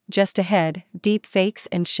Just ahead, deep fakes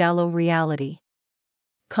and shallow reality.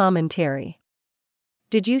 Commentary.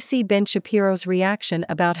 Did you see Ben Shapiro's reaction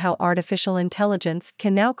about how artificial intelligence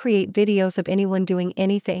can now create videos of anyone doing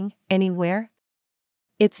anything, anywhere?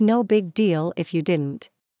 It's no big deal if you didn't.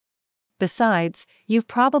 Besides, you've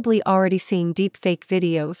probably already seen deepfake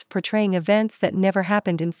videos portraying events that never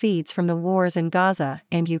happened in feeds from the wars in Gaza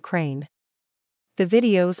and Ukraine. The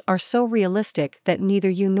videos are so realistic that neither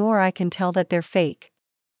you nor I can tell that they're fake.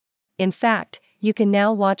 In fact, you can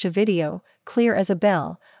now watch a video, clear as a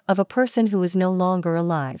bell, of a person who is no longer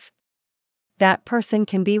alive. That person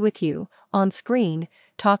can be with you, on screen,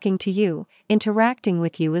 talking to you, interacting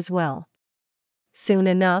with you as well. Soon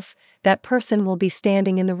enough, that person will be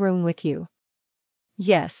standing in the room with you.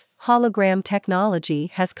 Yes, hologram technology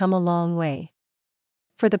has come a long way.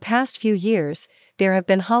 For the past few years, there have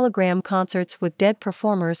been hologram concerts with dead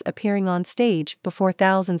performers appearing on stage before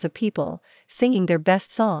thousands of people, singing their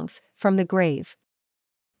best songs from the grave.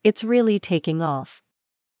 It's really taking off.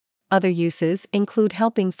 Other uses include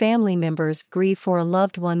helping family members grieve for a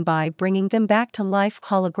loved one by bringing them back to life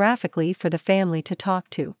holographically for the family to talk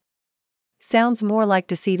to. Sounds more like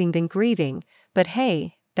deceiving than grieving, but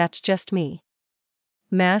hey, that's just me.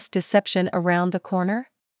 Mass deception around the corner?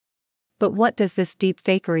 But what does this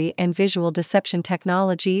deepfakery and visual deception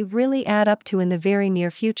technology really add up to in the very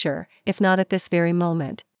near future, if not at this very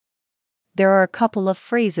moment? There are a couple of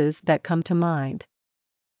phrases that come to mind.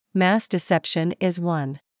 Mass deception is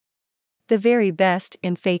one. The very best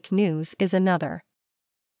in fake news is another.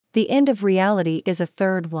 The end of reality is a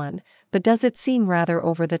third one, but does it seem rather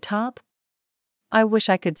over the top? I wish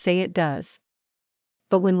I could say it does.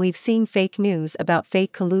 But when we've seen fake news about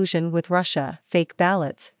fake collusion with Russia, fake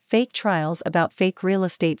ballots, fake trials about fake real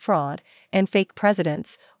estate fraud, and fake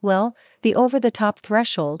presidents, well, the over-the-top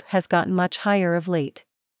threshold has gotten much higher of late.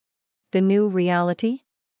 The new reality?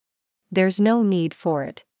 There's no need for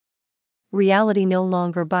it. Reality no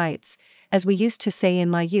longer bites, as we used to say in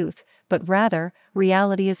my youth, but rather,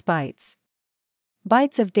 reality is bytes.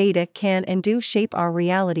 Bytes of data can and do shape our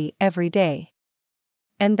reality every day.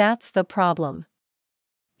 And that's the problem.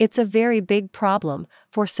 It's a very big problem,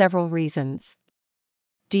 for several reasons.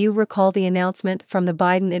 Do you recall the announcement from the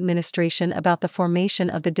Biden administration about the formation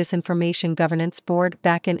of the Disinformation Governance Board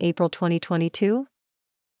back in April 2022?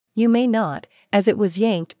 You may not, as it was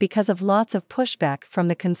yanked because of lots of pushback from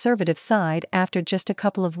the conservative side after just a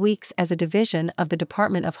couple of weeks as a division of the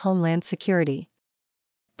Department of Homeland Security.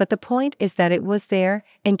 But the point is that it was there,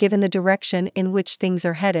 and given the direction in which things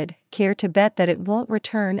are headed, care to bet that it won't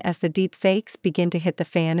return as the deep fakes begin to hit the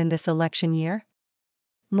fan in this election year?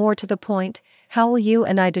 More to the point, how will you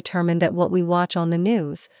and I determine that what we watch on the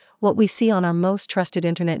news, what we see on our most trusted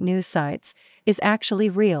internet news sites, is actually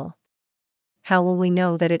real? How will we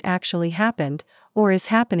know that it actually happened, or is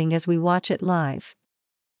happening as we watch it live?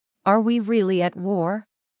 Are we really at war?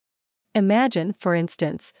 Imagine, for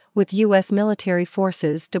instance, with U.S. military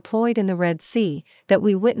forces deployed in the Red Sea, that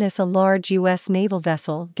we witness a large U.S. naval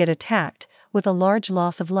vessel get attacked, with a large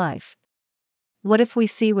loss of life. What if we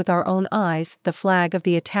see with our own eyes the flag of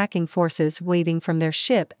the attacking forces waving from their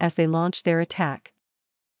ship as they launch their attack?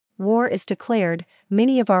 War is declared,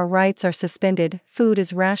 many of our rights are suspended, food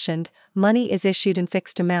is rationed, money is issued in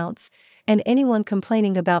fixed amounts, and anyone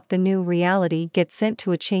complaining about the new reality gets sent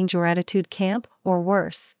to a change your attitude camp, or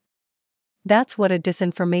worse. That's what a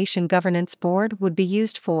disinformation governance board would be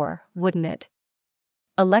used for, wouldn't it?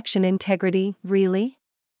 Election integrity, really?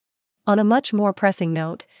 On a much more pressing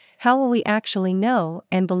note, how will we actually know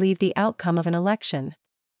and believe the outcome of an election?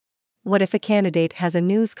 What if a candidate has a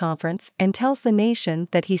news conference and tells the nation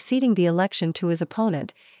that he's ceding the election to his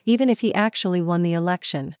opponent, even if he actually won the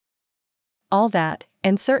election? All that,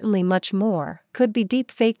 and certainly much more, could be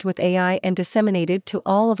deep-faked with AI and disseminated to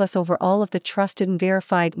all of us over all of the trusted and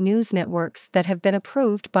verified news networks that have been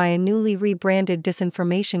approved by a newly rebranded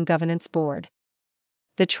Disinformation Governance Board.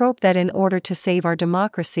 The trope that in order to save our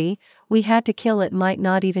democracy, we had to kill it might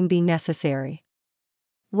not even be necessary.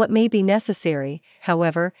 What may be necessary,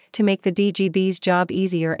 however, to make the DGB's job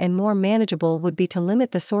easier and more manageable would be to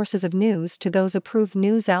limit the sources of news to those approved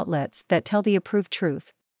news outlets that tell the approved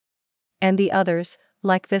truth. And the others,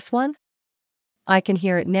 like this one? I can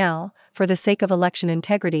hear it now, for the sake of election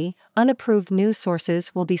integrity, unapproved news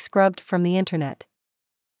sources will be scrubbed from the internet.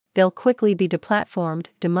 They'll quickly be deplatformed,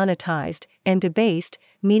 demonetized, and debased,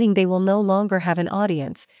 meaning they will no longer have an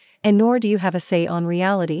audience, and nor do you have a say on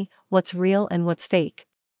reality, what's real and what's fake.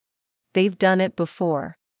 They've done it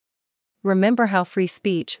before. Remember how free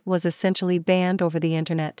speech was essentially banned over the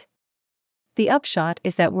internet? The upshot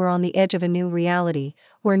is that we're on the edge of a new reality,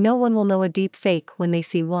 where no one will know a deep fake when they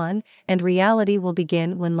see one, and reality will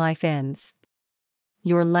begin when life ends.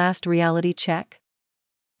 Your last reality check?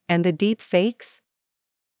 And the deep fakes?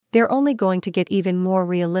 They're only going to get even more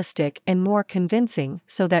realistic and more convincing,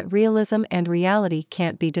 so that realism and reality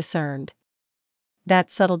can't be discerned.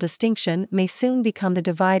 That subtle distinction may soon become the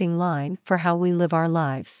dividing line for how we live our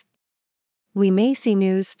lives. We may see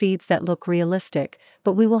news feeds that look realistic,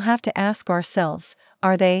 but we will have to ask ourselves,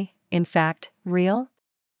 are they, in fact, real?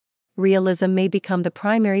 Realism may become the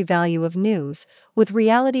primary value of news, with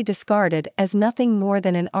reality discarded as nothing more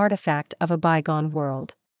than an artifact of a bygone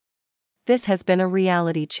world. This has been a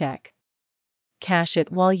reality check. Cash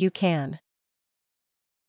it while you can.